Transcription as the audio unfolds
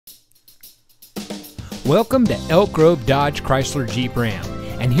Welcome to Elk Grove Dodge Chrysler Jeep Ram,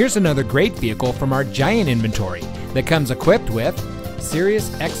 and here's another great vehicle from our giant inventory that comes equipped with Sirius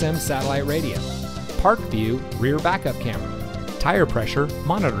XM satellite radio, Park View rear backup camera, tire pressure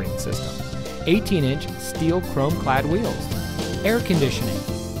monitoring system, 18-inch steel chrome clad wheels, air conditioning.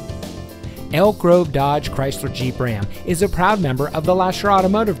 Elk Grove Dodge Chrysler Jeep Ram is a proud member of the Lasher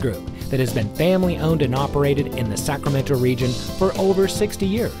Automotive Group that has been family owned and operated in the Sacramento region for over 60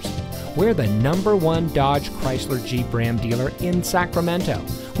 years. We're the #1 Dodge Chrysler Jeep Ram dealer in Sacramento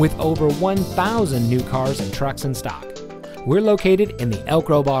with over 1,000 new cars and trucks in stock. We're located in the Elk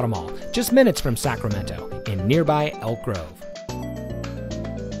Grove Auto Mall, just minutes from Sacramento in nearby Elk Grove.